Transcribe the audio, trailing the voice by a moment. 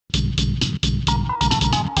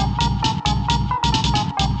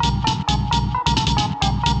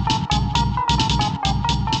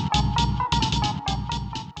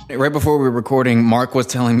Right before we were recording, Mark was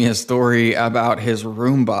telling me a story about his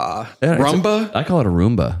Roomba. Yeah, Roomba? I call it a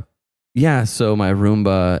Roomba. Yeah, so my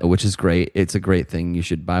Roomba, which is great. It's a great thing. You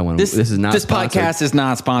should buy one. This is not This sponsored. Podcast is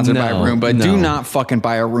not sponsored by Roomba. No. Do not fucking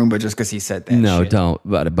buy a Roomba just because he said that No, shit. don't.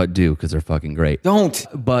 But do, because they're fucking great. Don't.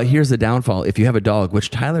 But here's the downfall. If you have a dog, which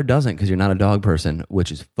Tyler doesn't because you're not a dog person,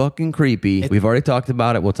 which is fucking creepy. We've already talked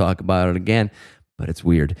about it. We'll talk about it again. But it's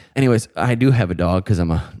weird. Anyways, I do have a dog because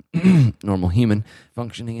I'm a normal human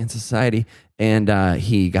functioning in society. And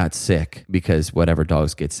he got sick because whatever,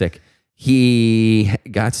 dogs get sick. He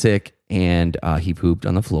got sick and he pooped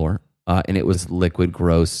on the floor. And it was liquid,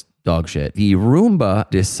 gross dog shit. The Roomba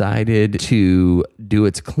decided to do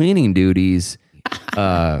its cleaning duties.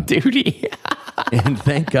 And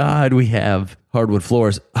thank God we have hardwood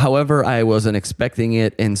floors. However, I wasn't expecting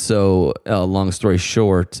it. And so, long story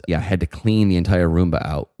short, I had to clean the entire Roomba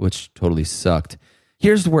out, which totally sucked.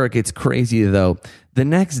 Here's where it gets crazy, though. The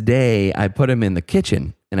next day, I put him in the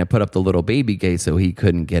kitchen and I put up the little baby gate so he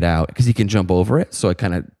couldn't get out because he can jump over it. So I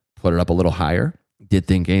kind of put it up a little higher. Didn't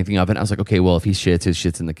think anything of it. I was like, okay, well, if he shits, his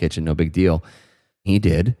shit's in the kitchen. No big deal. He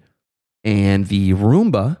did. And the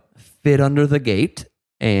Roomba fit under the gate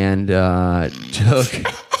and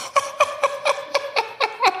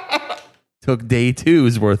took day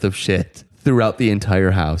two's worth of shit throughout the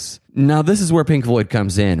entire house. Now, this is where Pink Floyd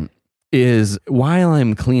comes in. Is while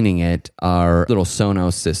I'm cleaning it, our little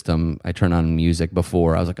Sonos system, I turn on music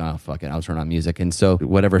before. I was like, oh, fuck it, I'll turn on music. And so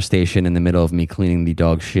whatever station in the middle of me cleaning the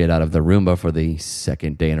dog shit out of the Roomba for the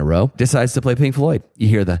second day in a row decides to play Pink Floyd. You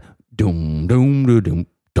hear the doom, doom, doom, doom.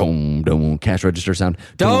 Dum, dum, cash register sound.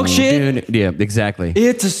 Dog shit. Yeah, exactly.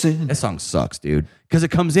 It's a sin. That song sucks, dude. Because it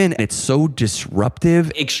comes in and it's so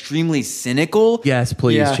disruptive. Extremely cynical. Yes,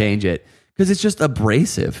 please change it. Because it's just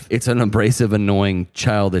abrasive. It's an abrasive, annoying,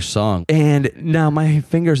 childish song. And now my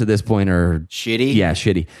fingers at this point are... Shitty? Yeah,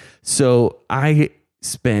 shitty. So I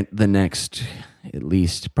spent the next at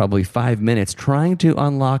least probably 5 minutes trying to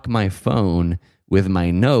unlock my phone with my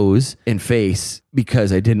nose and face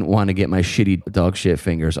because I didn't want to get my shitty dog shit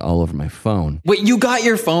fingers all over my phone. Wait, you got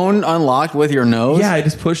your phone unlocked with your nose? Yeah, I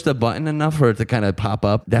just pushed the button enough for it to kind of pop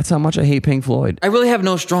up. That's how much I hate Pink Floyd. I really have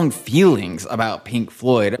no strong feelings about Pink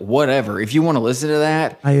Floyd. Whatever. If you want to listen to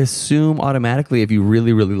that. I assume automatically if you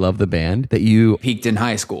really, really love the band that you... Peaked in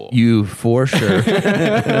high school. You, for sure. Pink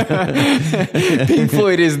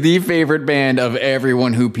Floyd is the favorite band of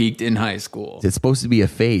everyone who peaked in high school. It's supposed to be a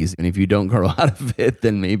phase. And if you don't grow out of it,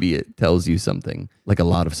 then maybe it tells you something. Like a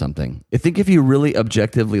lot of something. I think if you really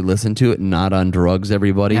objectively listen to it, not on drugs,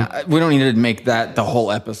 everybody. Yeah, we don't need to make that the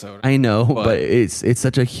whole episode. I know, but it's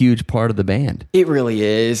such a huge part of the band. It really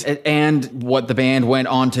is. And what the band went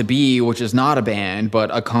on to be, which is not a band, but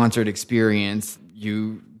a concert experience.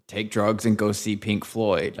 You take drugs and go see Pink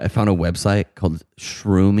Floyd. I found a website called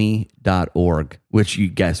shroomy.org, which you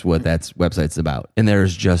guess what that website's about. And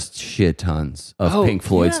there's just shit tons of Pink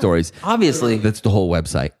Floyd stories. Obviously. That's the whole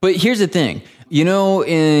website. But here's the thing. You know,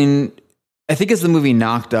 I think it's the movie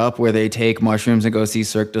Knocked Up where they take mushrooms and go see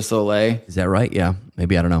Cirque du Soleil. Is that right? Yeah.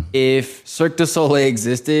 Maybe. I don't know. If Cirque du Soleil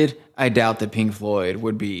existed, I doubt that Pink Floyd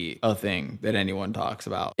would be a thing that anyone talks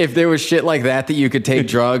about. If there was shit like that you could take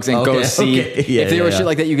drugs and go see, Yeah, if there was shit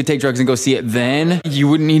like that you could take drugs and go see it, then you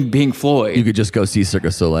wouldn't need Pink Floyd. You could just go see Cirque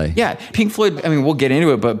du Soleil. Yeah, Pink Floyd, I mean, we'll get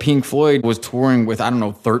into it, but Pink Floyd was touring with,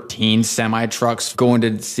 13 semi-trucks, going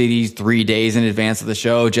to cities 3 days in advance of the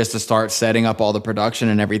show just to start setting up all the production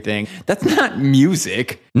and everything. That's not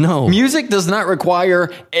music. No. Music does not require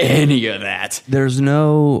any of that. There's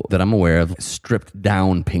no, that I'm aware of, stripped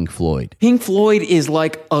down Pink Floyd. Pink Floyd is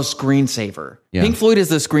like a screensaver. Yeah. Pink Floyd is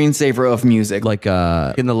the screensaver of music. Like in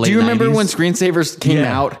the late 90s. Do you remember when screensavers came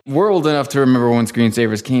out? We're old enough to remember when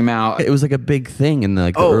screensavers came out. It was like a big thing in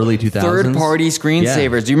the early 2000s. Third-party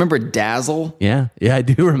screensavers. Yeah. Do you remember Dazzle? Yeah, I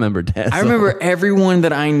do remember Dazzle. I remember everyone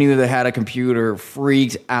that I knew that had a computer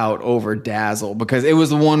freaked out over Dazzle because it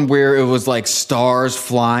was the one where it was like stars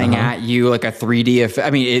flying at you, like a 3D effect.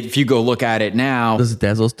 I mean, if you go look at it now. Does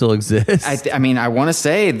Dazzle still exist? I mean, I want to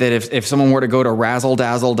say that if someone were to go to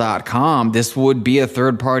razzledazzle.com, this would be a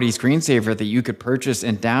third-party screensaver that you could purchase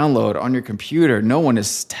and download on your computer. No one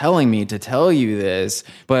is telling me to tell you this,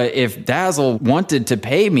 but if Dazzle wanted to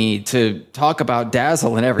pay me to talk about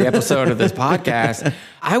Dazzle in every episode of this podcast,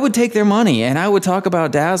 I would take their money and I would talk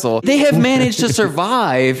about Dazzle. They have managed to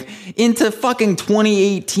survive into fucking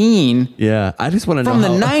 2018. Yeah, I just want to know from the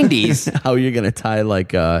 90s. How you're going to tie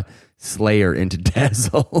like Slayer into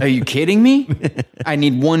Dazzle. Are you kidding me? I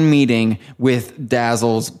need one meeting with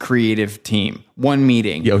Dazzle's creative team. One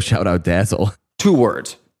meeting. Yo, shout out Dazzle. 2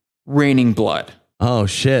 words. Raining Blood. Oh,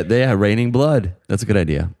 shit. Yeah, Raining Blood. That's a good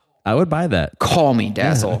idea. I would buy that. Call me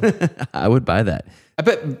Dazzle. I would buy that. I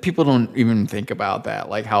bet people don't even think about that,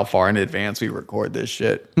 like how far in advance we record this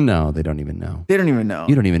shit. No, they don't even know. They don't even know.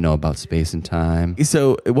 You don't even know about space and time.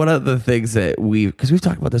 So one of the things that because we've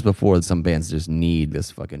talked about this before, some bands just need this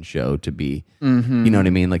fucking show to be, you know what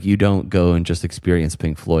I mean? Like you don't go and just experience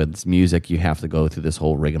Pink Floyd's music. You have to go through this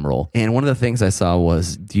whole rigmarole. And one of the things I saw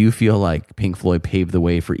was, do you feel like Pink Floyd paved the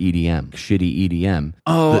way for EDM, shitty EDM?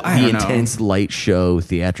 Oh, I don't know. intense light show,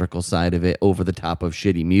 theatrical side of it, over the top of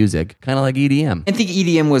shitty music, kind of like EDM. I think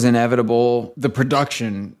EDM was inevitable. The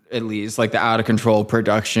production, at least, like the out of control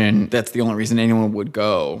production, that's the only reason anyone would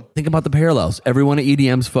go. Think about the parallels. Everyone at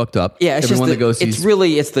EDM's fucked up. Yeah, it's everyone just that goes.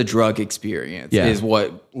 it's the drug experience is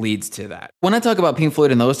what leads to that. When I talk about Pink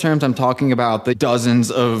Floyd in those terms, I'm talking about the dozens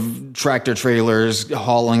of tractor trailers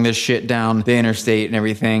hauling this shit down the interstate and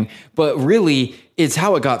everything. But really, it's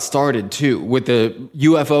how it got started too. With the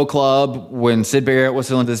UFO Club, when Syd Barrett was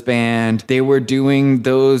still in this band, they were doing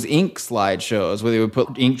those ink slide shows where they would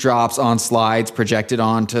put ink drops on slides projected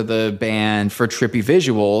onto the band for trippy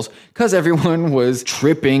visuals, because everyone was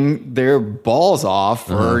tripping their balls off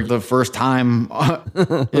for the first time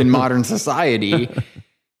in modern society.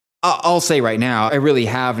 I'll say right now, I really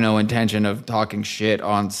have no intention of talking shit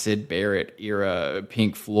on Syd Barrett era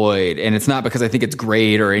Pink Floyd. And it's not because I think it's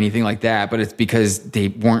great or anything like that, but it's because they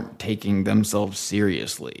weren't taking themselves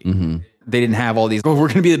seriously. They didn't have all these, we're going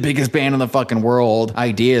to be the biggest band in the fucking world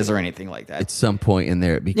ideas or anything like that. At some point in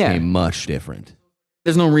there, it became much different.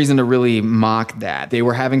 There's no reason to really mock that. They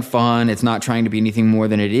were having fun. It's not trying to be anything more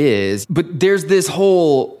than it is. But there's this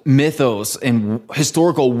whole mythos and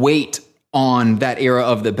historical weight on that era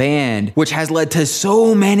of the band, which has led to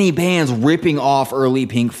so many bands ripping off early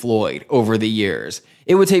Pink Floyd over the years.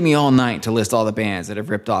 It would take me all night to list all the bands that have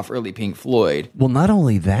ripped off early Pink Floyd. Well, not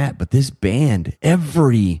only that, but this band,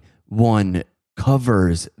 everyone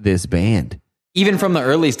covers this band. Even from the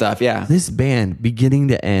early stuff, yeah. This band, beginning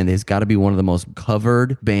to end, has got to be one of the most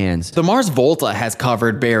covered bands. The Mars Volta has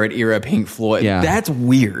covered Barrett era Pink Floyd. Yeah. That's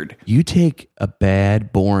weird. You take a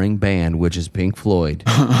bad, boring band, which is Pink Floyd,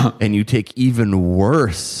 and you take even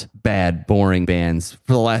worse bad, boring bands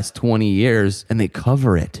for the last 20 years, and they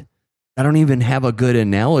cover it. I don't even have a good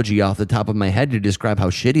analogy off the top of my head to describe how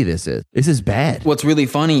shitty this is. This is bad. What's really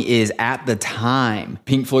funny is at the time,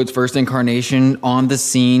 Pink Floyd's first incarnation on the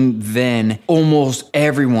scene, then almost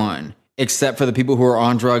everyone, except for the people who were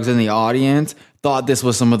on drugs in the audience, thought this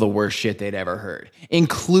was some of the worst shit they'd ever heard,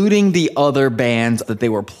 including the other bands that they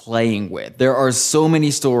were playing with. There are so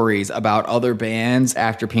many stories about other bands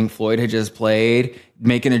after Pink Floyd had just played,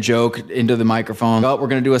 making a joke into the microphone. Oh, we're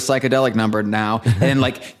going to do a psychedelic number now. And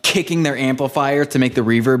like kicking their amplifiers to make the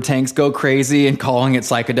reverb tanks go crazy and calling it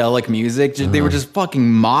psychedelic music. They were just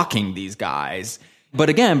fucking mocking these guys. But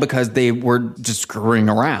again, because they were just screwing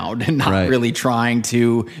around and not really trying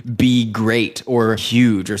to be great or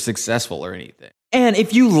huge or successful or anything. And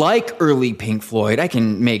if you like early Pink Floyd, I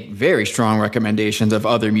can make very strong recommendations of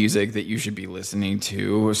other music that you should be listening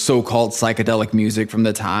to. So-called psychedelic music from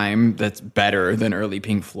the time that's better than early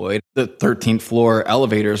Pink Floyd. The 13th Floor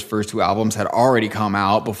Elevator's first two albums had already come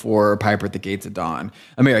out before Piper at the Gates of Dawn.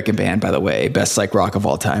 American band, by the way. Best psych rock of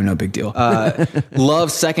all time. No big deal.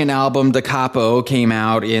 Love's second album, Da Capo, came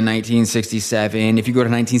out in 1967. If you go to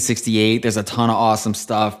 1968, there's a ton of awesome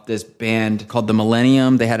stuff. This band called The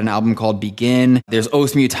Millennium, they had an album called Begin. There's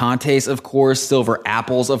Os Mutantes, of course, Silver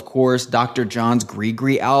Apples, of course, Dr. John's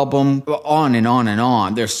Gree album, on and on and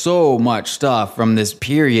on. There's so much stuff from this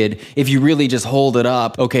period. If you really just hold it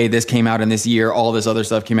up, okay, this came out in this year, all this other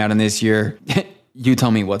stuff came out in this year. You tell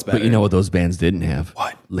me what's better. But you know what those bands didn't have?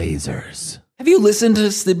 What? Lasers. Have you listened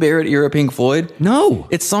to Syd Barrett era Pink Floyd? No.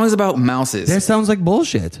 It's songs about mouses. That sounds like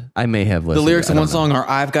bullshit. I may have listened. The lyrics in one song are,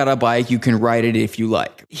 I've got a bike, you can ride it if you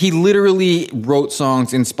like. He literally wrote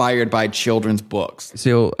songs inspired by children's books.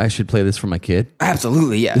 So I should play this for my kid?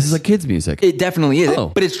 Absolutely, yes. This is like kids' music. It definitely is. Oh.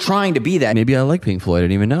 But it's trying to be that. Maybe I like Pink Floyd. I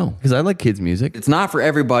didn't even know. Because I like kids' music. It's not for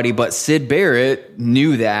everybody, but Syd Barrett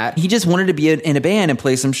knew that. He just wanted to be in a band and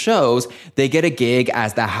play some shows. They get a gig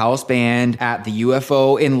as the house band at the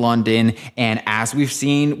UFO in London. And as we've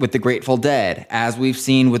seen with the Grateful Dead, as we've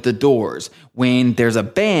seen with the Doors, when there's a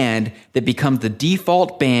band that becomes the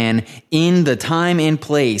default band in the time and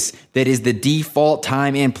place that is the default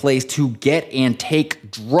time and place to get and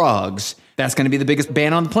take drugs, that's going to be the biggest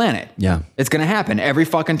band on the planet. Yeah. It's going to happen every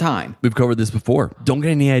fucking time. We've covered this before. Don't get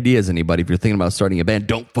any ideas, anybody. If you're thinking about starting a band,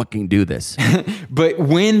 don't fucking do this. But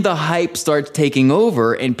when the hype starts taking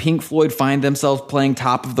over and Pink Floyd find themselves playing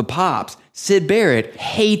Top of the Pops, Sid Barrett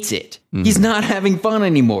hates it. He's not having fun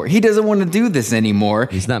anymore. He doesn't want to do this anymore.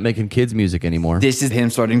 He's not making kids music anymore. This is him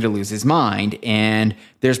starting to lose his mind. And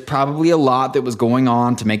there's probably a lot that was going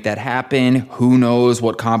on to make that happen. Who knows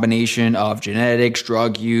what combination of genetics,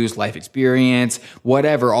 drug use, life experience,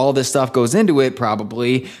 whatever, all this stuff goes into it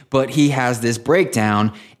probably. But he has this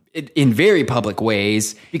breakdown in very public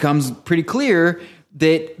ways. Becomes pretty clear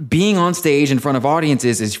that being on stage in front of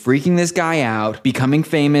audiences is freaking this guy out. Becoming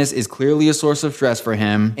famous is clearly a source of stress for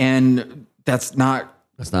him. And that's not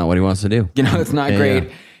what he wants to do. It's not great. Yeah.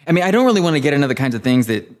 I mean, I don't really want to get into the kinds of things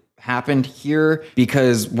that happened here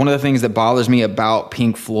because one of the things that bothers me about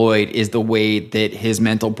Pink Floyd is the way that his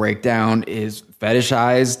mental breakdown is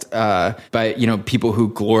fetishized by people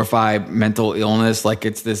who glorify mental illness like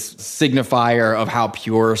it's this signifier of how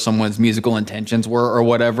pure someone's musical intentions were or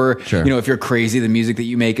whatever. Sure. If you're crazy, the music that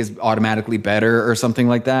you make is automatically better or something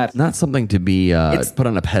like that. Not something to be put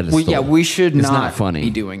on a pedestal. Well, yeah, we should not funny. be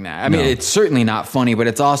doing that. I mean, it's certainly not funny, but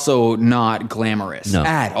it's also not glamorous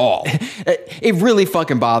at all. It really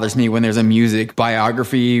fucking bothers me when there's a music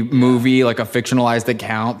biography movie, like a fictionalized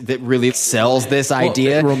account that really sells this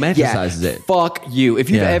idea. It romanticizes it. Fuck you. If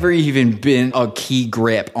you've ever even been a key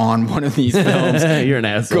grip on one of these films, you're an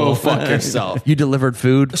asshole. Go fuck yourself. You delivered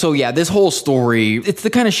food. So yeah, this whole story, it's the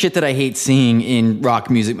kind of shit that I hate seeing in rock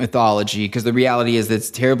music mythology because the reality is that it's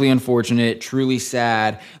terribly unfortunate, truly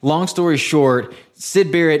sad. Long story short,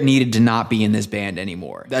 Sid Barrett needed to not be in this band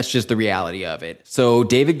anymore. That's just the reality of it. So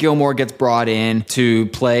David Gilmour gets brought in to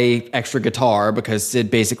play extra guitar because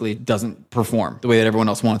Sid basically doesn't perform the way that everyone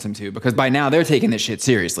else wants him to. Because by now they're taking this shit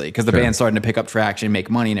seriously because the band's starting to pick up traction,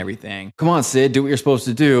 make money and everything. Come on, Sid, do what you're supposed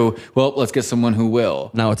to do. Well, let's get someone who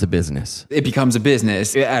will. Now it's a business. It becomes a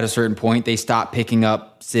business. At a certain point, they stop picking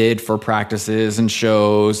up Sid for practices and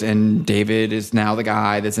shows, and David is now the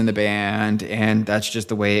guy that's in the band, and that's just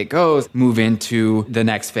the way it goes. Move into the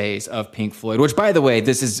next phase of Pink Floyd, which, by the way,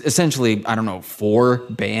 this is essentially, 4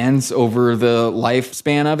 bands over the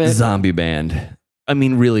lifespan of it. Zombie band. I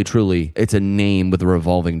mean, really, truly, it's a name with a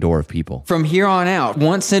revolving door of people. From here on out,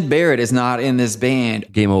 once Sid Barrett is not in this band,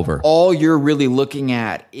 game over. All you're really looking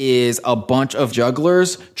at is a bunch of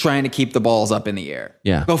jugglers trying to keep the balls up in the air.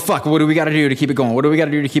 Yeah. Oh, fuck, what do we got to do to keep it going? What do we got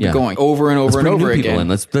to do to keep it going? Over and over and over again. In.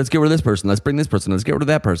 Let's get rid of this person. Let's bring this person. Let's get rid of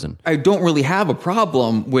that person. I don't really have a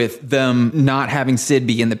problem with them not having Sid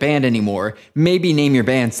be in the band anymore. Maybe name your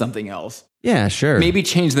band something else. Yeah, sure. Maybe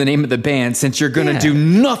change the name of the band since you're going to do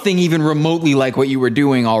nothing even remotely like what you were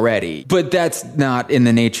doing already. But that's not in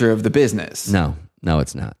the nature of the business. No,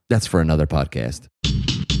 it's not. That's for another podcast.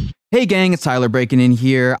 Hey gang, it's Tyler breaking in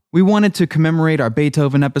here. We wanted to commemorate our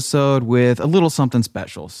Beethoven episode with a little something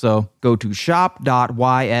special. So go to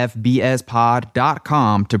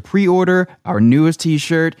shop.yfbspod.com to pre-order our newest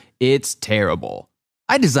t-shirt, It's Terrible.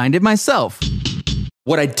 I designed it myself.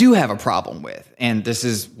 What I do have a problem with, and this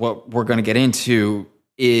is what we're going to get into,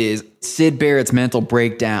 is Sid Barrett's mental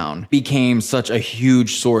breakdown became such a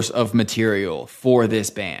huge source of material for this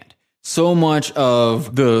band. So much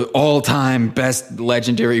of the all-time best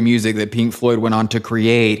legendary music that Pink Floyd went on to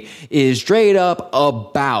create is straight up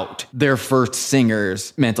about their first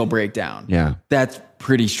singer's mental breakdown. Yeah. That's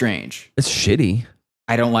pretty strange. It's shitty.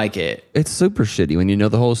 I don't like it. It's super shitty when you know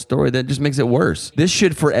the whole story. That just makes it worse. This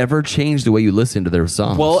should forever change the way you listen to their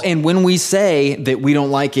songs. Well, and when we say that we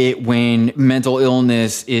don't like it when mental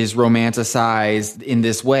illness is romanticized in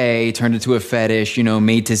this way, turned into a fetish,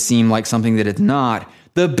 made to seem like something that it's not,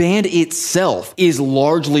 the band itself is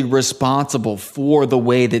largely responsible for the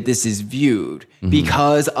way that this is viewed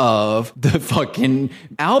because of the fucking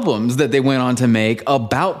albums that they went on to make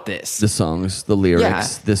about this. The songs, the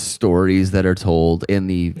lyrics, the stories that are told, and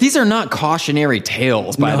These are not cautionary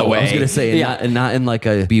tales, by the way. I was going to say, not in like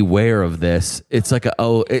a beware of this. It's like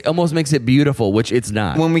it almost makes it beautiful, which it's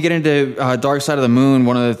not. When we get into Dark Side of the Moon,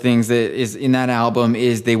 one of the things that is in that album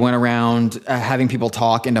is they went around having people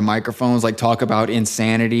talk into microphones, like talk about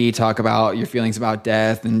insanity, talk about your feelings about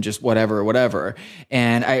death and just whatever.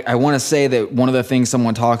 And I want to say that one of the things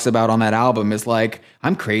someone talks about on that album is like,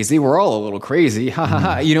 I'm crazy. We're all a little crazy. Ha ha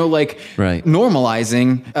ha.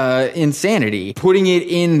 Normalizing insanity, putting it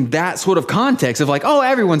in that sort of context of like, oh,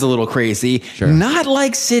 everyone's a little crazy. Sure. Not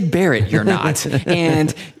like Sid Barrett, you're not.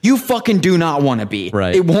 And you fucking do not want to be.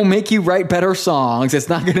 Right. It won't make you write better songs. It's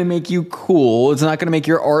not going to make you cool. It's not going to make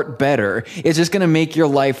your art better. It's just going to make your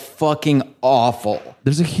life fucking awful.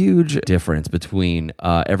 There's a huge difference between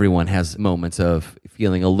everyone has moments of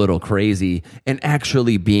feeling a little crazy and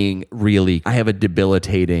actually being really, I have a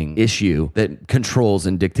debilitating issue that controls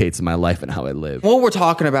and dictates my life and how I live. What we're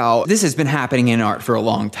talking about, this has been happening in art for a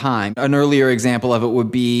long time. An earlier example of it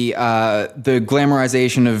would be the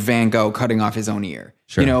glamorization of Van Gogh cutting off his own ear.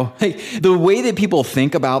 Sure. You know, like the way that people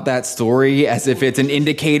think about that story as if it's an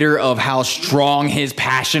indicator of how strong his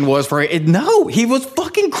passion was for it. No, he was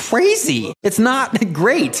fucking crazy. It's not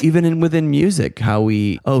great. Even within music, how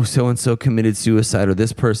so-and-so committed suicide or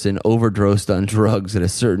this person overdosed on drugs at a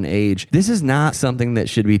certain age. This is not something that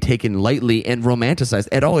should be taken lightly and romanticized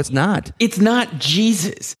at all. It's not. It's not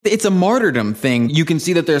Jesus. It's a martyrdom thing. You can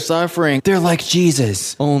see that they're suffering. They're like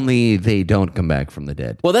Jesus. Only they don't come back from the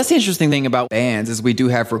dead. Well, that's the interesting thing about bands is we do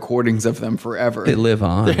have recordings of them forever. They live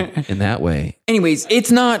on in that way. Anyways, it's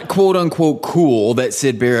not quote unquote cool that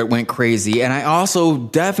Syd Barrett went crazy. And I also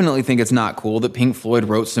definitely think it's not cool that Pink Floyd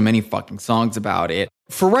wrote so many fucking songs about it.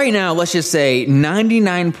 For right now, let's just say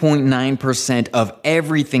 99.9% of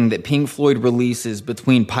everything that Pink Floyd releases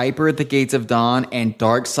between Piper at the Gates of Dawn and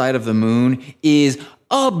Dark Side of the Moon is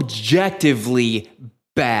objectively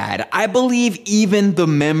bad. I believe even the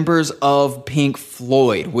members of Pink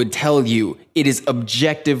Floyd would tell you it is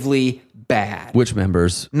objectively bad. Which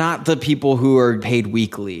members? Not the people who are paid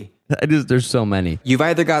weekly. There's so many. You've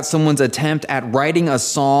either got someone's attempt at writing a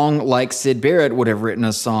song like Syd Barrett would have written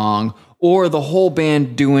a song, or the whole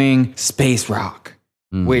band doing space rock,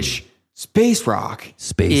 which space rock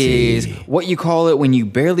is what you call it when you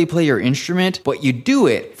barely play your instrument, but you do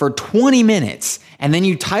it for 20 minutes. And then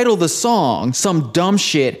you title the song some dumb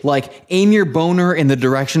shit like Aim Your Boner in the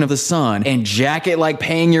Direction of the Sun and Jacket Like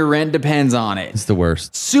Paying Your Rent Depends on It. It's the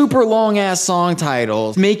worst. Super long ass song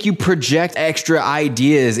titles make you project extra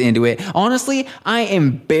ideas into it. Honestly, I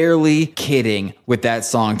am barely kidding with that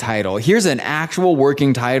song title. Here's an actual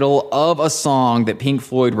working title of a song that Pink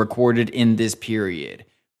Floyd recorded in this period.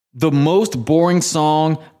 The most boring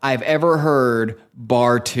song I've ever heard,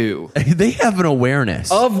 bar 2. They have an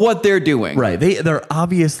awareness of what they're doing. Right. They're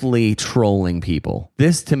obviously trolling people.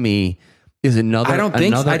 This to me is another. I don't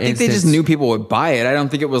think so. I think they just knew people would buy it. I don't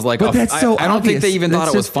think it was like. But that's so I don't think they even thought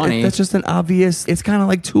it was funny. That's just an obvious. It's kind of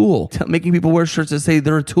like Tool, making people wear shirts that say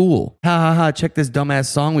they're a Tool. Ha ha ha! Check this dumbass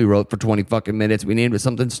song we wrote for 20 fucking minutes. We named it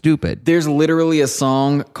something stupid. There's literally a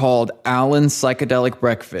song called Alan's Psychedelic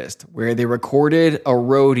Breakfast where they recorded a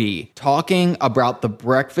roadie talking about the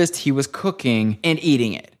breakfast he was cooking and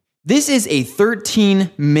eating it. This is a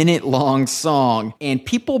 13-minute long song, and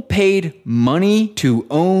people paid money to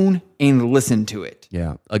own and listen to it.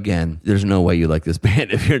 Yeah. Again, there's no way you like this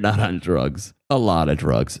band if you're not on drugs. A lot of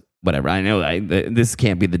drugs. Whatever. I know this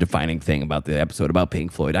can't be the defining thing about the episode about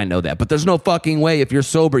Pink Floyd. I know that. But there's no fucking way if you're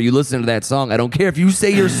sober, you listen to that song. I don't care if you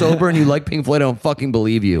say you're sober and you like Pink Floyd. I don't fucking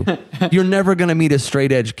believe you. You're never going to meet a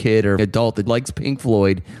straight edge kid or adult that likes Pink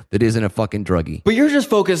Floyd that isn't a fucking druggie. But you're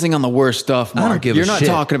just focusing on the worst stuff, Mark. I don't give a You're not shit.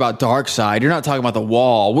 talking about Dark Side. You're not talking about the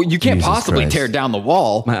wall. You can't Jesus possibly Christ. tear down the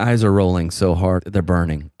wall. My eyes are rolling so hard. They're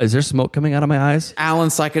burning. Is there smoke coming out of my eyes?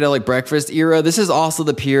 Alan's Psychedelic Breakfast era. This is also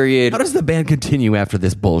the period. How does the band continue after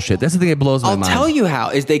this bullshit? That's the thing that blows my I'll mind. tell you how,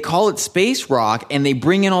 is they call it space rock and they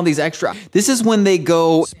bring in all these extra. This is when they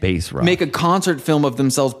go Space rock. make a concert film of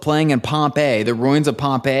themselves playing in Pompeii, the ruins of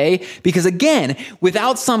Pompeii. Because again,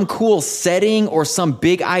 without some cool setting or some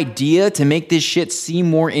big idea to make this shit seem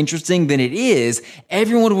more interesting than it is,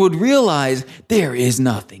 everyone would realize there is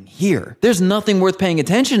nothing here. There's nothing worth paying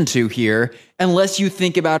attention to here unless you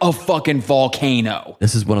think about a fucking volcano.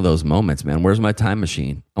 This is one of those moments, man. Where's my time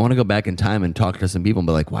machine? I want to go back in time and talk to some people and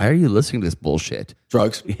be like, why are you listening to this bullshit?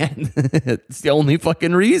 Drugs. Yeah, it's the only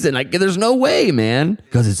fucking reason. There's no way, man.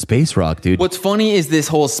 Because it's space rock, dude. What's funny is this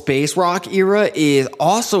whole space rock era is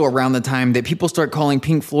also around the time that people start calling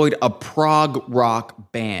Pink Floyd a prog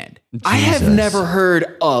rock band. I have Jesus. never heard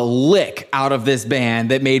a lick out of this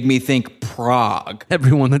band that made me think prog.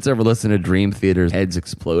 Everyone that's ever listened to Dream Theater's heads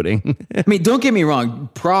exploding. I mean, don't get me wrong,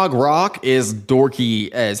 prog rock is dorky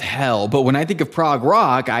as hell, but when I think of prog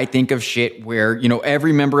rock, I think of shit where,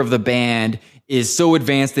 every member of the band is so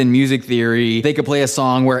advanced in music theory, they could play a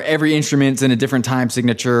song where every instrument's in a different time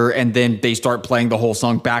signature, and then they start playing the whole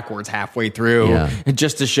song backwards halfway through,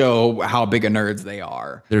 just to show how big of nerds they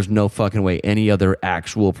are. There's no fucking way any other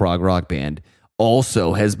actual prog rock band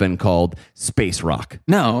also has been called space rock.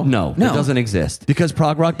 No. It doesn't exist because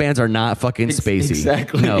prog rock bands are not fucking spacey.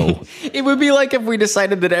 Exactly. No. It would be like if we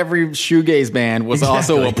decided that every shoegaze band was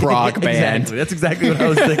also a prog band. Exactly. That's exactly what I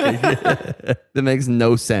was thinking. That makes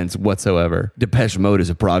no sense whatsoever. Depeche Mode is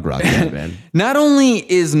a prog rock band, man. Not only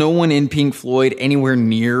is no one in Pink Floyd anywhere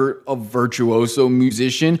near a virtuoso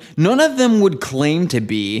musician, none of them would claim to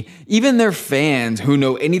be. Even their fans who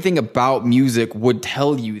know anything about music would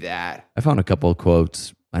tell you that. I found a couple of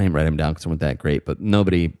quotes. I didn't write them down because they weren't that great, but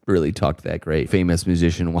nobody really talked that great, famous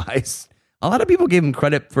musician wise. A lot of people gave him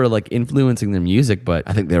credit for like influencing their music, but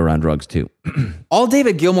I think they were on drugs too. All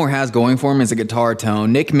David Gilmour has going for him is a guitar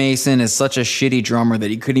tone. Nick Mason is such a shitty drummer that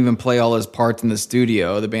he couldn't even play all his parts in the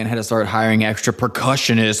studio. The band had to start hiring extra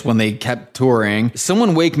percussionists when they kept touring.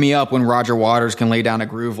 Someone wake me up when Roger Waters can lay down a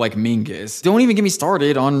groove like Mingus. Don't even get me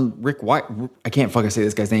started on Rick White. I can't fucking say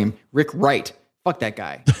this guy's name. Rick Wright. Fuck that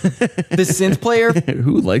guy. The synth player.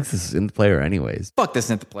 Who likes the synth player anyways? Fuck the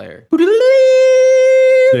synth player.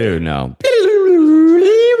 Dude, no.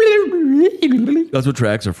 That's what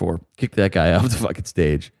tracks are for. Kick that guy off the fucking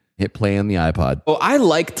stage. Hit play on the iPod. Well, I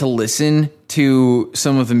like to listen to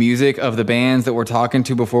some of the music of the bands that we're talking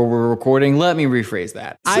to before we're recording. Let me rephrase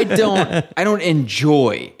that. I don't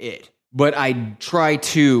enjoy it, but I try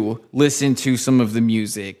to listen to some of the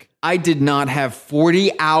music. I did not have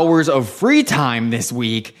 40 hours of free time this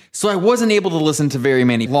week, so I wasn't able to listen to very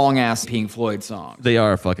many long-ass Pink Floyd songs. They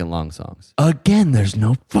are fucking long songs. Again, there's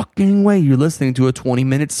no fucking way you're listening to a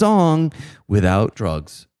 20-minute song without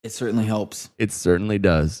drugs. It certainly helps. It certainly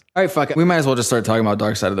does. All right, fuck it. We might as well just start talking about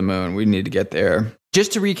Dark Side of the Moon. We need to get there.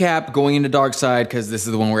 Just to recap, going into Dark Side, because this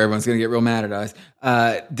is the one where everyone's going to get real mad at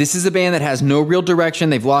us. This is a band that has no real direction.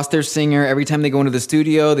 They've lost their singer. Every time they go into the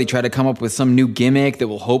studio, they try to come up with some new gimmick that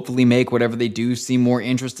will hopefully make whatever they do seem more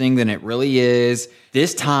interesting than it really is.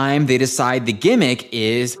 This time, they decide the gimmick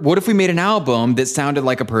is, what if we made an album that sounded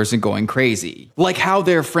like a person going crazy? Like how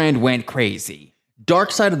their friend went crazy.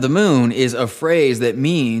 Dark Side of the Moon is a phrase that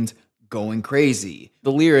means going crazy.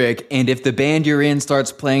 The lyric, and if the band you're in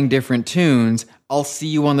starts playing different tunes, I'll see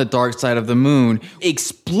you on the dark side of the moon.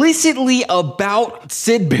 Explicitly about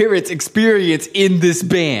Sid Barrett's experience in this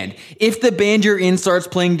band. If the band you're in starts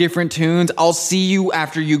playing different tunes, I'll see you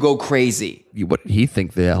after you go crazy. What did he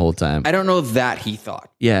think the whole time? I don't know that he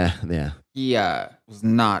thought. Yeah. He was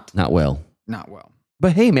not well. Not well.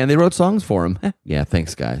 But hey, man, they wrote songs for him. Yeah,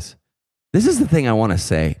 thanks, guys. This is the thing I want to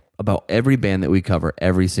say about every band that we cover,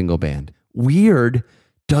 every single band. Weird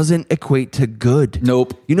doesn't equate to good.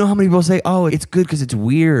 Nope. You know how many people say, oh, it's good because it's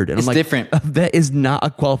weird? And It's I'm like, different. That is not a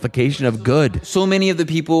qualification of good. So many of the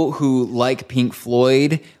people who like Pink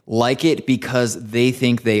Floyd like it because they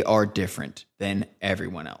think they are different than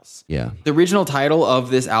everyone else. Yeah. The original title of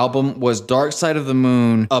this album was Dark Side of the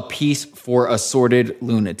Moon, A Piece for Assorted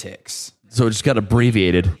Lunatics. So it just got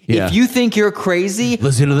abbreviated. Yeah. If you think you're crazy,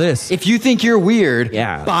 listen to this. if you think you're weird,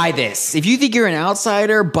 Yeah. buy this. If you think you're an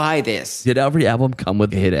outsider, buy this. Did every album come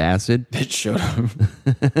with Hit Acid? It should have.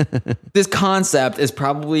 This concept is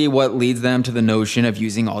probably what leads them to the notion of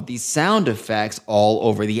using all these sound effects all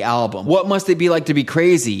over the album. What must it be like to be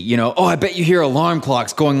crazy? You know, oh, I bet you hear alarm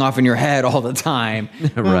clocks going off in your head all the time.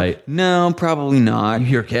 Right. No, probably not. You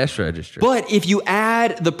hear cash register. But if you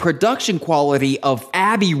add the production quality of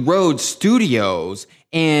Abbey Road Studios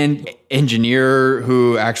and engineer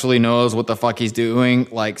who actually knows what the fuck he's doing,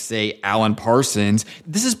 like say Alan Parsons,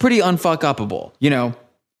 this is pretty unfuck-upable. You know,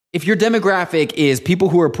 if your demographic is people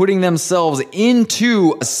who are putting themselves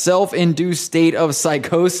into a self-induced state of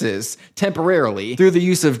psychosis temporarily through the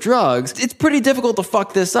use of drugs, it's pretty difficult to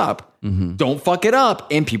fuck this up. Mm-hmm. Don't fuck it up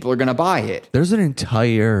and people are going to buy it. There's an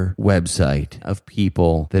entire website of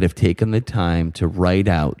people that have taken the time to write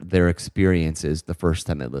out their experiences the first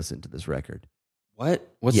time they listened to this record. What?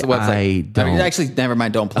 What's Yeah, the website? I don't- Actually, never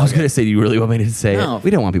mind. Don't plug I was it. going to say, do you really want me to say No. it?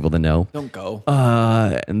 We don't want people to know. Don't go.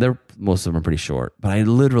 And most of them are pretty short. But I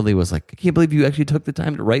literally was like, I can't believe you actually took the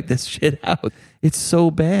time to write this shit out. It's so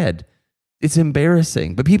bad. It's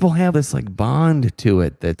embarrassing. But people have this like bond to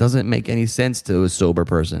it that doesn't make any sense to a sober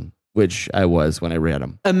person, which I was when I read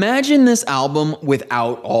them. Imagine this album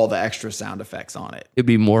without all the extra sound effects on it. It'd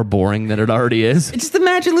be more boring than it already is. Just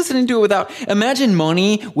imagine listening to it without, imagine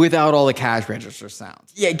Money without all the cash register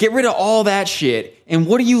sounds. Yeah, get rid of all that shit. And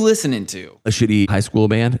what are you listening to? A shitty high school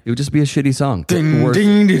band, it would just be a shitty song. Ding, Worse.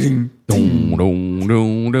 ding, ding, ding. Dun, dun,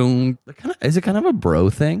 dun, dun. Is it kind of a bro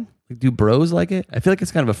thing? Like, do bros like it? I feel like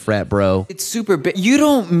it's kind of a frat bro. It's super big. You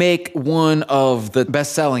don't make one of the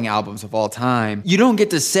best-selling albums of all time. You don't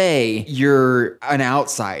get to say you're an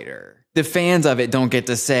outsider. The fans of it don't get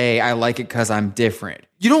to say, I like it because I'm different.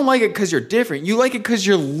 You don't like it because you're different. You like it because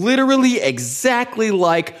you're literally exactly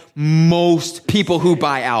like most people who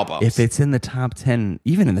buy albums. If it's in the top 10,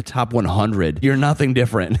 even in the top 100, you're nothing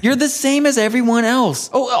different. You're the same as everyone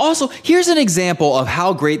else. Oh, also, here's an example of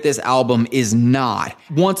how great this album is not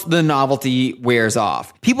once the novelty wears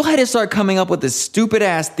off. People had to start coming up with this stupid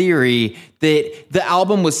ass theory that the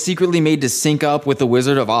album was secretly made to sync up with The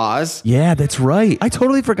Wizard of Oz. Yeah, that's right. I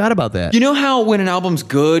totally forgot about that. You know how when an album's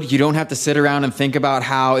good, you don't have to sit around and think about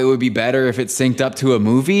how it would be better if it synced up to a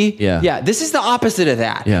movie? Yeah. Yeah, this is the opposite of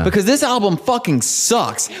that. Yeah. Because this album fucking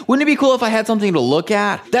sucks. Wouldn't it be cool if I had something to look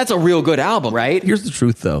at? That's a real good album, right? Here's the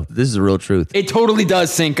truth, though. This is the real truth. It totally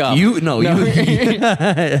does sync up. Yeah,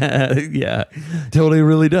 totally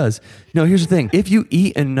really does. No, here's the thing. If you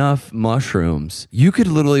eat enough mushrooms, you could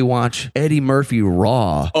literally watch Eddie Murphy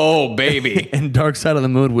Raw. Oh, baby. And Dark Side of the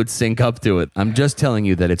Moon would sync up to it. I'm just telling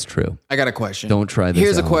you that it's true. I got a question. Don't try this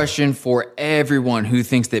Here's a out. question for everyone who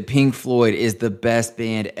thinks that Pink Floyd is the best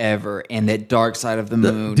band ever and that Dark Side of the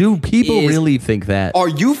Moon Dude, people is- really think that. Are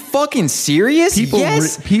you fucking serious? People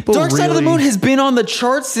yes. people Dark Side of the really- Moon has been on the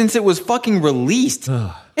charts since it was fucking released.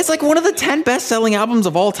 It's like one of the 10 best-selling albums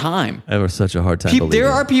of all time. I have such a hard time believing There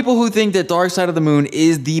it. are people who think that Dark Side of the Moon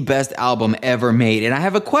is the best album ever made. And I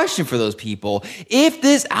have a question for those people. If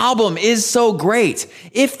this album is so great,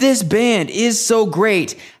 if this band is so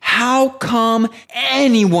great, how come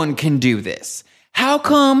anyone can do this? How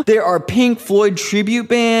come there are Pink Floyd tribute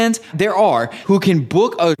bands? There are who can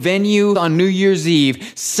book a venue on New Year's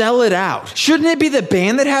Eve, sell it out. Shouldn't it be the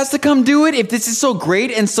band that has to come do it if this is so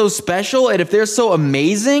great and so special and if they're so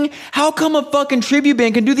amazing? How come a fucking tribute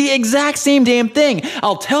band can do the exact same damn thing?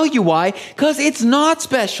 I'll tell you why. Because it's not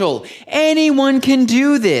special. Anyone can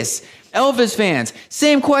do this. Elvis fans,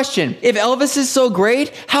 same question. If Elvis is so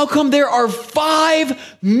great, how come there are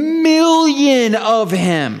 5 million of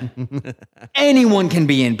him? Anyone can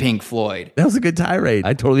be in Pink Floyd. That was a good tirade.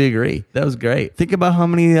 I totally agree. That was great. Think about how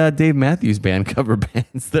many Dave Matthews Band cover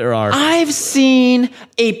bands there are. I've seen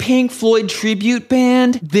a Pink Floyd tribute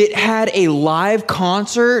band that had a live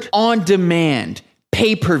concert on demand,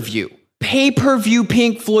 pay-per-view. Pay-per-view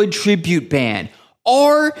Pink Floyd tribute band.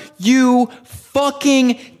 Are you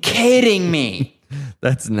fucking kidding me?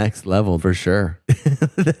 That's next level for sure.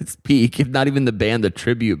 That's peak. If not even the band, the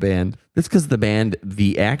tribute band. That's because the band,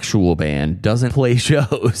 the actual band, doesn't play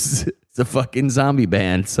shows. It's a fucking zombie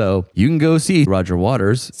band. So you can go see Roger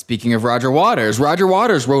Waters. Speaking of Roger Waters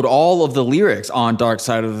wrote all of the lyrics on Dark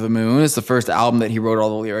Side of the Moon. It's the first album that he wrote all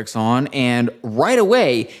the lyrics on. And right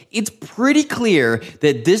away, it's pretty clear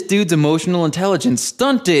that this dude's emotional intelligence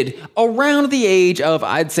stunted around the age of,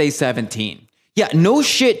 I'd say, 17. Yeah, no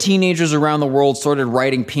shit, teenagers around the world started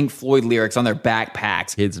writing Pink Floyd lyrics on their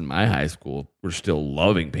backpacks. Kids in my high school were still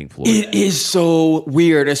loving Pink Floyd. It is so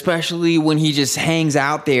weird, especially when he just hangs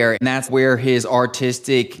out there, and that's where his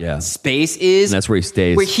artistic space is. And that's where he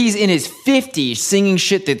stays. Where he's in his 50s singing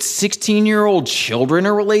shit that 16-year-old children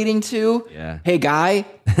are relating to. Yeah. Hey, guy,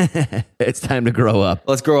 It's time to grow up.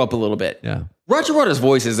 let's grow up a little bit. Yeah. Roger Waters'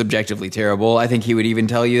 voice is objectively terrible. I think he would even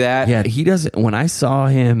tell you that. Yeah, he doesn't. When I saw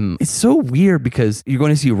him, it's so weird because you're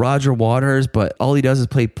going to see Roger Waters, but all he does is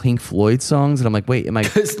play Pink Floyd songs. And I'm like, wait, am I?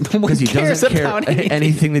 Because no one he cares doesn't care about anything.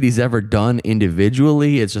 anything that he's ever done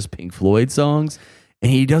individually. It's just Pink Floyd songs.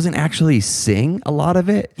 And he doesn't actually sing a lot of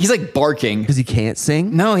it He's like barking. because he can't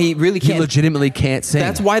sing. No, he really He can't. legitimately can't sing.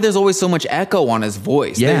 That's why there's always so much echo on his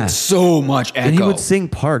voice. Yeah. There's so much echo. And he would sing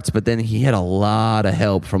parts, but then he had a lot of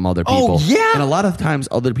help from other people. Oh, yeah. And a lot of times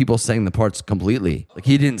other people sang the parts completely. Like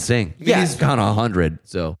he didn't sing. Yeah. He's kind of 100.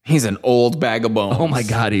 So, He's an old bag of bones. oh my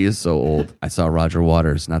God, he is so old. I saw Roger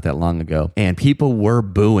Waters not that long ago, and people were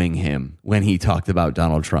booing him when he talked about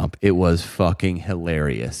Donald Trump. It was fucking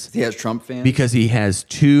hilarious. He has Trump fans? Because he has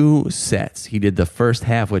 2 sets. He did the first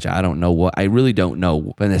half, which I don't know what, I really don't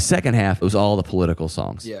know. But in the second half, it was all the political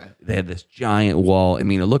songs. Yeah. They had this giant wall. I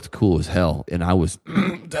mean, it looked cool as hell. And I was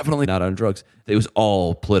definitely not on drugs. It was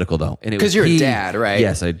all political though. And it 'Cause was you're a dad, right?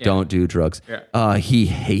 Yes, I don't do drugs. Yeah. He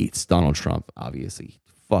hates Donald Trump, obviously. He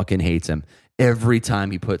fucking hates him. Every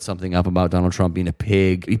time he put something up about Donald Trump being a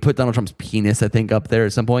pig, he put Donald Trump's penis, I think, up there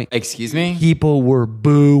at some point. Excuse me? People were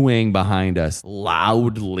booing behind us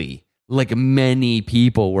loudly. Like many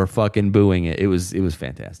people were fucking booing it. It was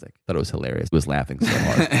fantastic. Thought it was hilarious. I was laughing so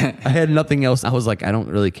hard. I had nothing else. I was like, I don't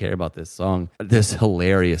really care about this song. This is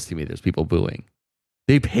hilarious to me. There's people booing.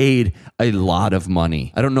 They paid a lot of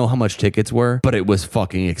money. I don't know how much tickets were, but it was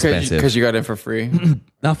fucking expensive. Because you got in for free.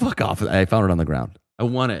 Now fuck off. I found it on the ground. I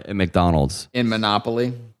want it at McDonald's. In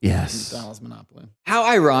Monopoly. Yes. McDonald's Monopoly. How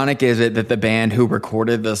ironic is it that the band who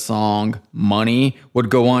recorded the song Money would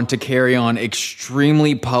go on to carry on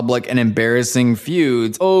extremely public and embarrassing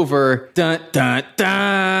feuds over dun dun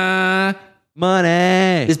dun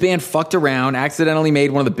Money. This band fucked around, accidentally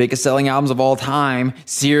made one of the biggest selling albums of all time.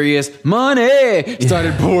 Serious money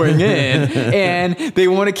started pouring in, and they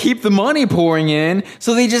want to keep the money pouring in,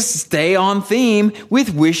 so they just stay on theme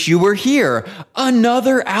with Wish You Were Here,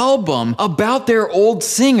 another album about their old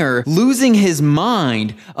singer losing his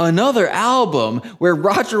mind, another album where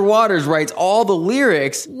Roger Waters writes all the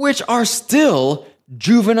lyrics, which are still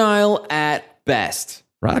juvenile at best.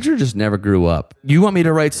 Roger just never grew up. You want me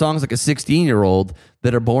to write songs like a 16-year-old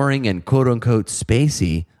that are boring and quote-unquote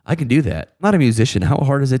spacey? I can do that. I'm not a musician. How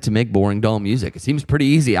hard is it to make boring, dull music? It seems pretty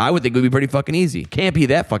easy. I would think it would be pretty fucking easy. Can't be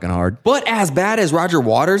that fucking hard. But as bad as Roger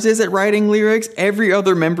Waters is at writing lyrics, every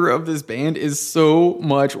other member of this band is so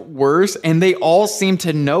much worse, and they all seem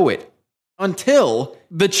to know it. Until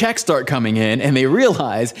the checks start coming in and they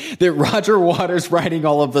realize that Roger Waters writing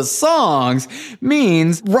all of the songs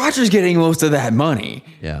means Roger's getting most of that money.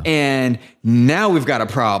 Yeah. And now we've got a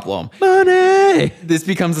problem. Money! This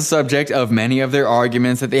becomes the subject of many of their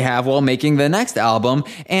arguments that they have while making the next album,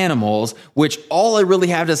 Animals, which all I really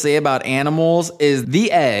have to say about Animals is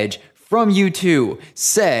The Edge from U2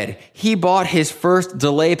 said he bought his first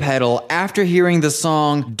delay pedal after hearing the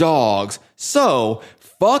song Dogs. So,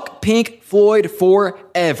 fuck Pink Floyd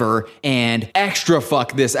forever and extra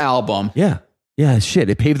fuck this album. Yeah. Yeah, shit.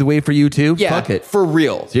 It paved the way for you too? Yeah, Fuck it. for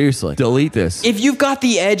real. Seriously. Delete this. If you've got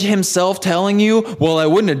The Edge himself telling you, well, I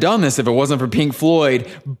wouldn't have done this if it wasn't for Pink Floyd,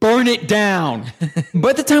 burn it down.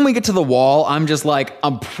 By the time we get to The Wall, I'm just like,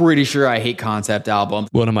 I'm pretty sure I hate concept albums.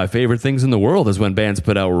 One of my favorite things in the world is when bands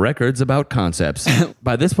put out records about concepts.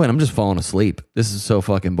 By this point, I'm just falling asleep. This is so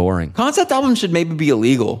fucking boring. Concept albums should maybe be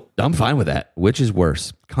illegal. I'm fine with that. Which is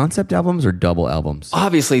worse? Concept albums or double albums?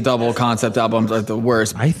 Obviously, double concept albums are the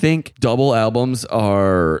worst. I think double albums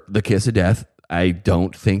are the kiss of death. I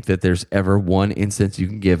don't think that there's ever one instance you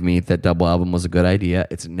can give me that double album was a good idea.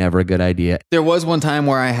 It's never a good idea. There was one time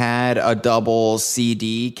where I had a double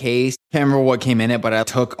CD case. Can't remember what came in it, but I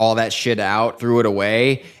took all that shit out, threw it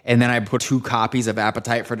away, and then I put 2 copies of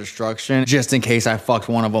Appetite for Destruction just in case I fucked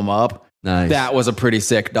one of them up. Nice. That was a pretty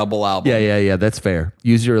sick double album. Yeah. That's fair.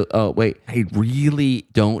 Use your. Oh wait, I really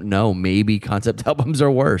don't know. Maybe concept albums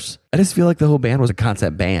are worse. I just feel like the whole band was a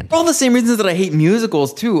concept band. For all the same reasons that I hate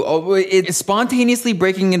musicals too. It spontaneously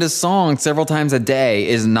breaking into song several times a day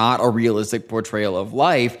is not a realistic portrayal of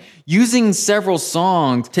life. Using several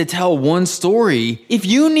songs to tell one story. If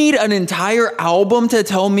you need an entire album to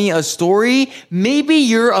tell me a story, maybe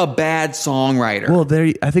you're a bad songwriter. Well,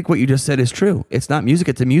 I think what you just said is true. It's not music,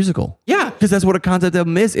 it's a musical. Yeah. Because that's what a concept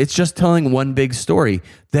album is. It's just telling one big story.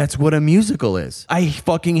 That's what a musical is. I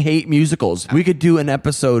fucking hate musicals. We could do an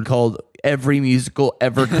episode called Every Musical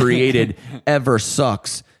Ever Created Ever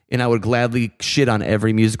Sucks. And I would gladly shit on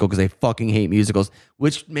every musical because I fucking hate musicals,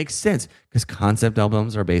 which makes sense because concept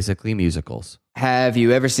albums are basically musicals. Have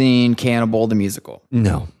you ever seen Cannibal the Musical?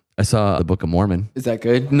 No. I saw the Book of Mormon. Is that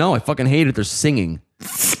good? No, I fucking hate it. They're singing.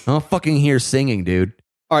 I don't fucking hear singing, dude.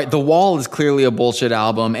 All right, The Wall is clearly a bullshit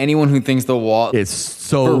album. Anyone who thinks The Wall... It's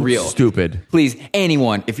so for real. Stupid. Please,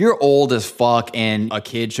 anyone, if you're old as fuck and a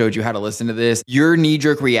kid showed you how to listen to this, your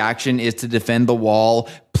knee-jerk reaction is to defend The Wall.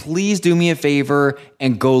 Please do me a favor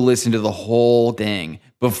and go listen to the whole thing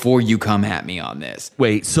before you come at me on this.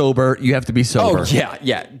 Wait, sober? You have to be sober. Oh,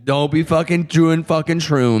 yeah. Don't be fucking doing fucking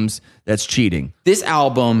shrooms. That's cheating. This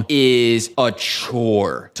album is a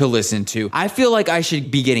chore to listen to. I feel like I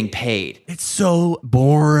should be getting paid. It's so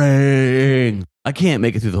boring. I can't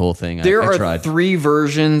make it through the whole thing. There I are tried. 3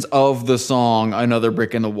 versions of the song Another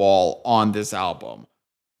Brick in the Wall on this album.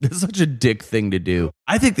 That's such a dick thing to do.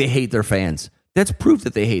 I think they hate their fans. That's proof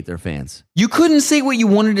that they hate their fans. You couldn't say what you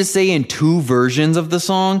wanted to say in 2 versions of the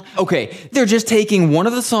song? Okay, they're just taking one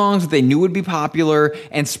of the songs that they knew would be popular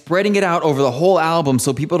and spreading it out over the whole album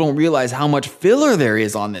so people don't realize how much filler there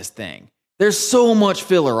is on this thing. There's so much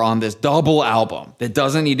filler on this double album that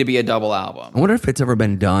doesn't need to be a double album. I wonder if it's ever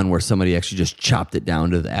been done where somebody actually just chopped it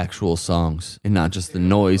down to the actual songs and not just the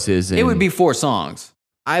noises. It would be 4 songs.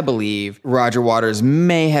 I believe Roger Waters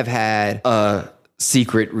may have had a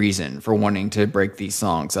secret reason for wanting to break these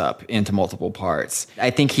songs up into multiple parts.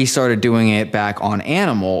 I think he started doing it back on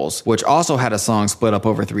Animals, which also had a song split up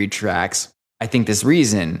over 3 tracks. I think this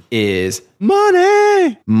reason is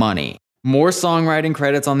money. More songwriting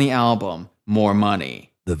credits on the album, more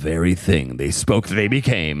money. The very thing they spoke they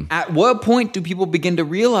became. At what point do people begin to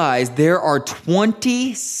realize there are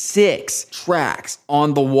 26 tracks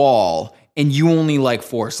on The Wall and you only like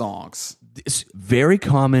 4 songs. It's very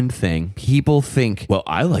common thing. People think, well,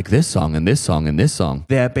 I like this song and this song and this song.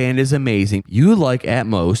 That band is amazing. You like at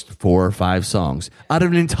most 4 or 5 songs out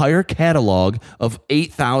of an entire catalog of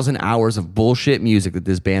 8,000 hours of bullshit music that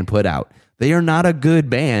this band put out. They are not a good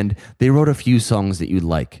band. They wrote a few songs that you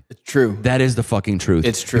like. It's true. That is the fucking truth.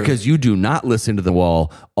 It's true. Because you do not listen to The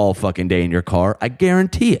Wall all fucking day in your car. I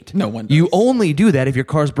guarantee it. No one does. You only do that if your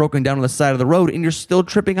car's broken down on the side of the road and you're still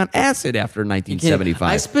tripping on acid after 1975.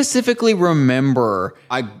 I specifically remember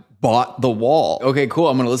I bought The Wall. Okay, cool.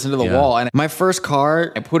 I'm going to listen to The Wall. And my first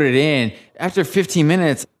car, I put it in. After 15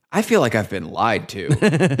 minutes, I feel like I've been lied to,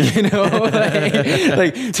 you know,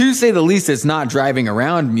 like to say the least, it's not driving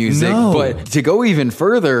around music, but to go even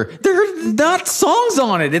further, there are not songs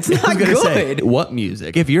on it. It's not good. Say, what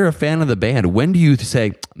music? If you're a fan of the band, when do you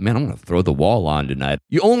say, man, I'm going to throw The Wall on tonight?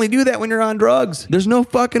 You only do that when you're on drugs. There's no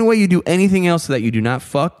fucking way you do anything else so that you do not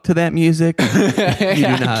fuck to that music. You do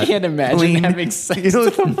not I can't imagine having sex to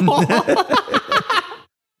The Wall.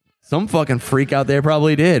 Some fucking freak out there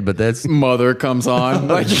probably did, but that's Mother comes on.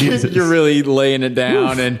 Like you're really laying it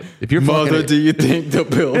down. And if you're Mother, do you think they'll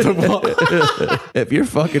build a wall? If you're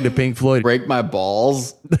fucking to Pink Floyd, break my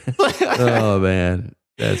balls. Oh man,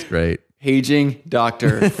 that's great. Paging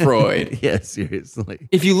Dr. Floyd. Yeah, seriously.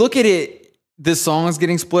 If you look at it, the song's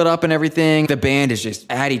getting split up and everything. The band is just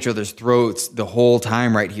at each other's throats the whole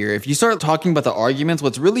time right here. If you start talking about the arguments,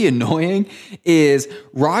 what's really annoying is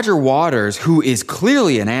Roger Waters, who is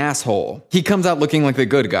clearly an asshole. He comes out looking like the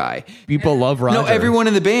good guy. People love Roger. No, everyone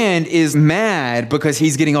in the band is mad because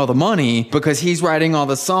he's getting all the money, because he's writing all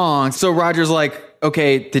the songs. So Roger's like,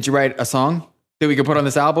 okay, did you write a song that we could put on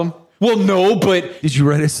this album? Well, no, but... Did you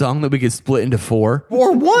write a song that we could split into 4?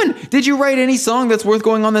 Or 1. Did you write any song that's worth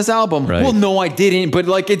going on this album? Right. Well, no, I didn't. But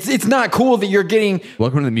like, it's not cool that you're getting...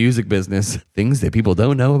 Welcome to the music business. Things that people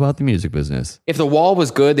don't know about the music business. If The Wall was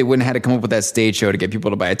good, they wouldn't have had to come up with that stage show to get people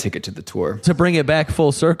to buy a ticket to the tour. To bring it back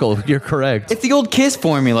full circle, you're correct. It's the old Kiss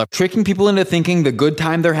formula. Tricking people into thinking the good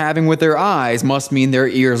time they're having with their eyes must mean their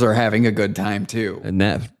ears are having a good time too. And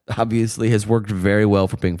that obviously has worked very well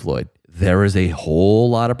for Pink Floyd. There is a whole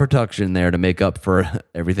lot of production there to make up for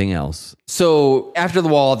everything else. So after The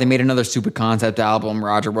Wall, they made another stupid concept album.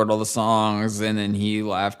 Roger wrote all the songs and then he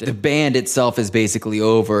left. The band itself is basically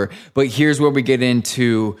over. But here's where we get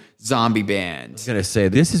into zombie band. I was going to say,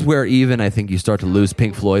 this is where even I think you start to lose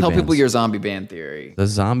Pink Floyd Tell bands. people your zombie band theory. The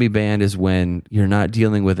zombie band is when you're not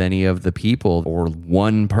dealing with any of the people or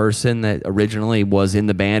one person that originally was in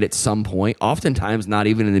the band at some point, oftentimes not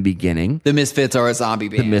even in the beginning. The Misfits are a zombie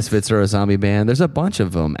band. The Misfits are a zombie band. There's a bunch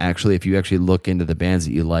of them, actually. If you actually look into the bands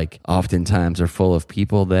that you like, oftentimes are full of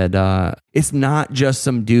people that it's not just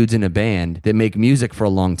some dudes in a band that make music for a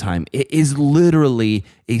long time. It is literally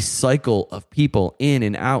a cycle of people in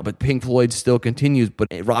and out, but Pink Floyd still continues, but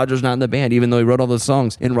Roger's not in the band, even though he wrote all the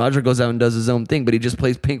songs, and Roger goes out and does his own thing, but he just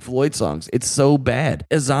plays Pink Floyd songs. It's so bad.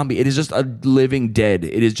 A zombie, it is just a living dead.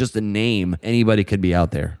 It is just a name. Anybody could be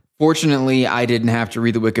out there. Fortunately, I didn't have to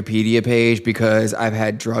read the Wikipedia page because I've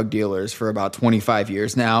had drug dealers for about 25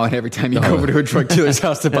 years now. And every time you go over to a drug dealer's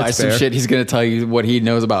house to buy some shit, he's going to tell you what he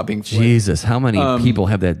knows about Pink Floyd. Jesus, how many people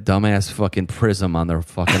have that dumbass fucking prism on their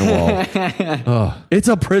fucking wall? Oh, it's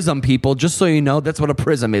a prism, people. Just so you know, that's what a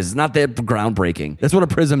prism is. It's not that groundbreaking. That's what a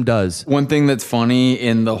prism does. One thing that's funny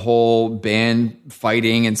in the whole band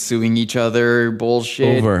fighting and suing each other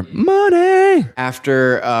bullshit. Over money.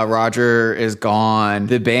 After Roger is gone,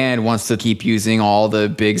 the band wants to keep using all the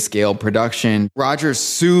big scale production. Roger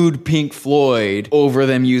sued Pink Floyd over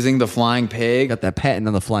them using the flying pig. Got that patent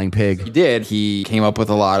on the flying pig. He did. He came up with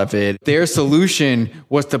a lot of it. Their solution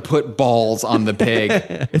was to put balls on the pig.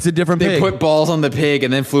 It's a different They pig. put balls on the pig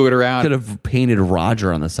and then flew it around. Could have painted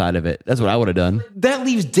Roger on the side of it. That's what I would have done. That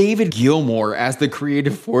leaves David Gilmour as the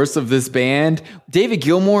creative force of this band. David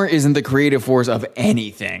Gilmour isn't the creative force of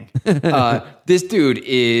anything. This dude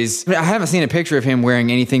is... I haven't seen a picture of him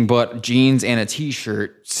wearing anything but jeans and a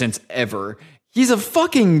t-shirt since ever. He's a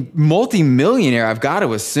fucking multi-millionaire, I've got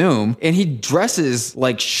to assume. And he dresses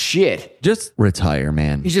like shit. Just retire,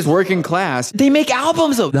 man. He's just working class. They make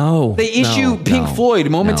albums of No. They issue Pink Floyd,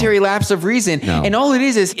 Momentary Lapse of Reason. No. And all it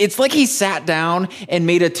is it's like he sat down and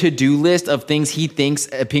made a to-do list of things he thinks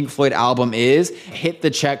a Pink Floyd album is, hit the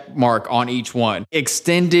check mark on each one.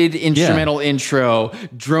 Extended instrumental intro,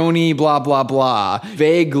 droney blah, blah, blah,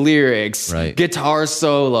 vague lyrics, Right. guitar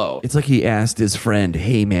solo. It's like he asked his friend,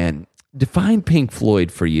 hey, man, define Pink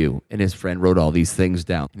Floyd for you. And his friend wrote all these things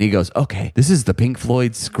down. And he goes, okay, this is the Pink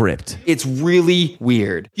Floyd script. It's really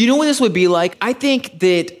weird. You know what this would be like? I think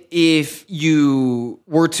that if you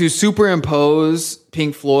were to superimpose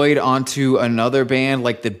Pink Floyd onto another band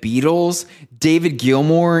like the Beatles, David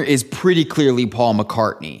Gilmour is pretty clearly Paul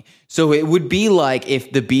McCartney. So it would be like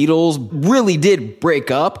if the Beatles really did break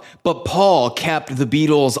up, but Paul kept the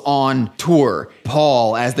Beatles on tour.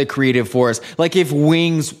 Paul as the creative force. Like if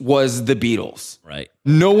Wings was the Beatles. Right.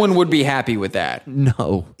 No one would be happy with that.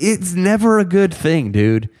 No, it's never a good thing,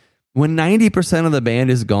 dude. When 90% of the band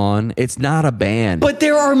is gone, it's not a band. But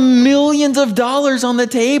there are millions of dollars on the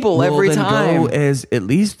table every then time. Go as, at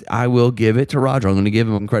least I will give it to Roger. I'm going to give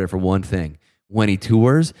him credit for one thing. When he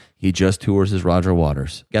tours, he just tours as Roger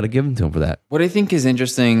Waters. Got to give him to him for that. What I think is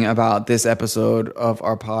interesting about this episode of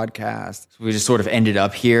our podcast, we just sort of ended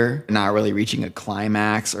up here, not really reaching a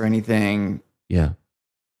climax or anything. Yeah.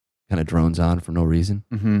 Kind of drones on for no reason.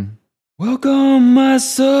 Mm-hmm. Welcome, my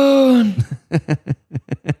son.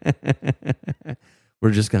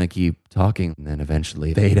 We're just going to keep talking and then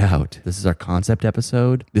eventually fade out. This is our concept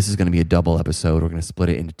episode. This is going to be a double episode. We're going to split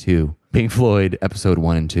it into two. Pink Floyd, episode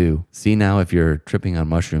 1 and 2. See now, if you're tripping on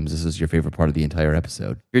mushrooms, this is your favorite part of the entire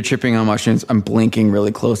episode. You're tripping on mushrooms. I'm blinking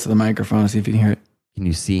really close to the microphone to see if you can hear it. Can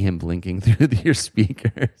you see him blinking through your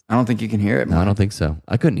speakers? I don't think you can hear it. No, I don't think so.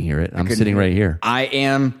 I couldn't hear it. I'm sitting right here. I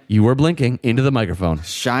am. You were blinking into the microphone.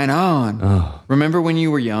 Shine on. Oh. Remember when you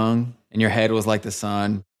were young and your head was like the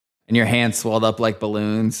sun and your hands swelled up like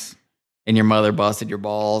balloons and your mother busted your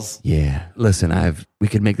balls? Yeah. Listen, we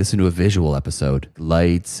could make this into a visual episode.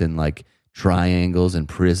 Lights and like triangles and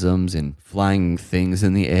prisms and flying things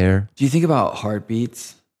in the air. Do you think about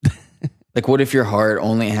heartbeats? Like, what if your heart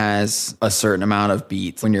only has a certain amount of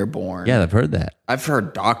beats when you're born? Yeah, I've heard that. I've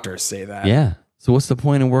heard doctors say that. Yeah. So what's the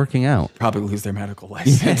point of working out? Probably lose their medical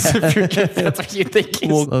license if that's what you think.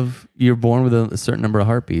 You're born with a certain number of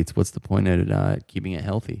heartbeats. What's the point of keeping it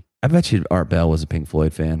healthy? I bet you Art Bell was a Pink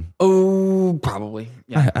Floyd fan. Oh, probably.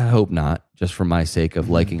 Yeah. I hope not, just for my sake of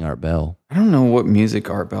liking Art Bell. I don't know what music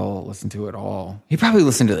Art Bell listened to at all. He probably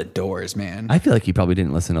listened to The Doors, man. I feel like he probably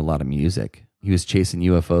didn't listen to a lot of music. He was chasing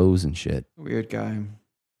UFOs and shit. Weird guy.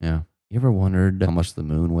 Yeah. You ever wondered how much the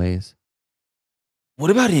moon weighs?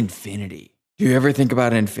 What about infinity? Do you ever think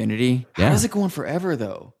about infinity? Yeah. How does it go on forever,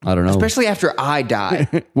 though? I don't know. Especially after I die.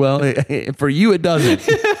 Well, for you, it doesn't.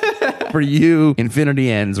 For you,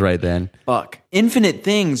 infinity ends right then. Fuck. Infinite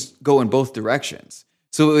things go in both directions.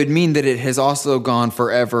 So it would mean that it has also gone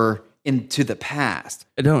forever into the past.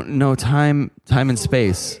 I don't know. Time and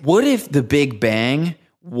space. What if the Big Bang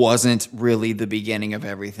wasn't really the beginning of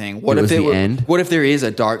everything? What It if was it the were, end? What if there is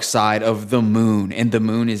a dark side of the moon and the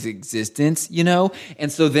moon is existence, you know?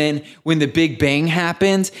 And so then when the Big Bang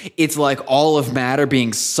happens, it's like all of matter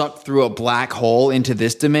being sucked through a black hole into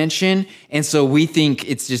this dimension. And so we think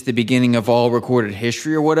it's just the beginning of all recorded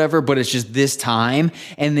history or whatever, but it's just this time.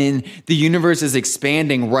 And then the universe is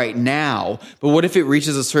expanding right now. But what if it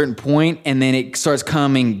reaches a certain point and then it starts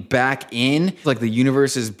coming back in? Like the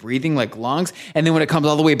universe is breathing like lungs. And then when it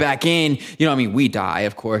comes all the way back in, you know, I mean, we die,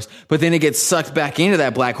 of course, but then it gets sucked back into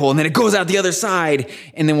that black hole and then it goes out the other side.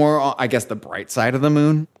 And then we're all, I guess, the bright side of the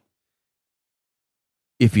moon.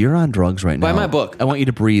 If you're on drugs right now, Buy my book. I want you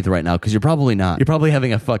to breathe right now because you're probably not. You're probably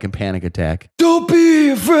having a fucking panic attack. Don't be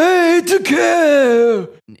afraid to care.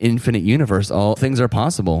 Infinite universe, all things are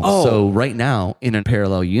possible. Oh. So right now, in a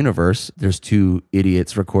parallel universe, there's two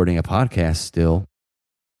idiots recording a podcast still.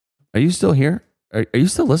 Are you still here? Are you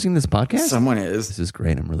still listening to this podcast? Someone is. This is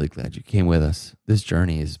great. I'm really glad you came with us. This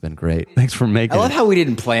journey has been great. Thanks for making I love it. how we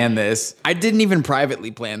didn't plan this. I didn't even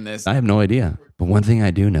privately plan this. I have no idea. But one thing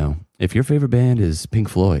I do know, if your favorite band is Pink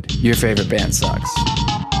Floyd, Your favorite band sucks.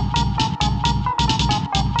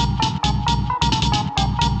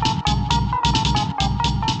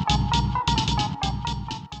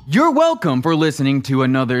 You're welcome for listening to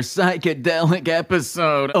another psychedelic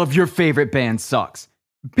episode of Your Favorite Band Sucks.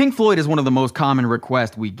 Pink Floyd is one of the most common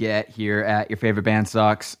requests we get here at Your Favorite Band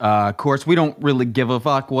Sucks. Of course, we don't really give a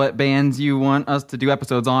fuck what bands you want us to do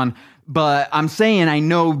episodes on, but I'm saying I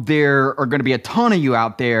know there are going to be a ton of you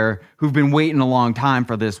out there who've been waiting a long time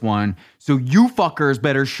for this one, so you fuckers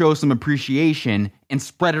better show some appreciation and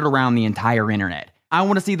spread it around the entire internet. I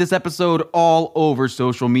want to see this episode all over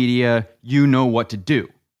social media. You know what to do.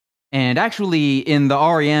 And actually, in the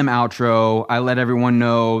REM outro, I let everyone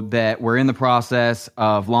know that we're in the process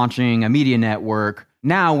of launching a media network.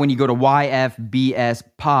 Now, when you go to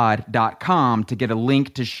yfbspod.com to get a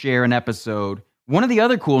link to share an episode, one of the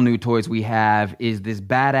other cool new toys we have is this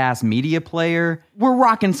badass media player. We're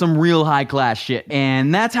rocking some real high-class shit,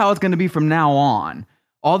 and that's how it's going to be from now on.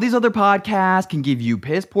 All these other podcasts can give you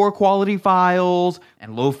piss poor quality files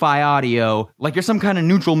and lo-fi audio, like you're some kind of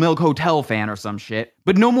Neutral Milk Hotel fan or some shit.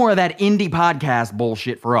 But no more of that indie podcast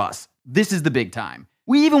bullshit for us. This is the big time.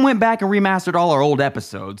 We even went back and remastered all our old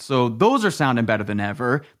episodes, so those are sounding better than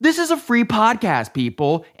ever. This is a free podcast,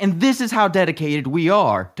 people, and this is how dedicated we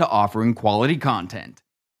are to offering quality content.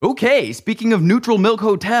 Okay, speaking of Neutral Milk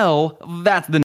Hotel, that's the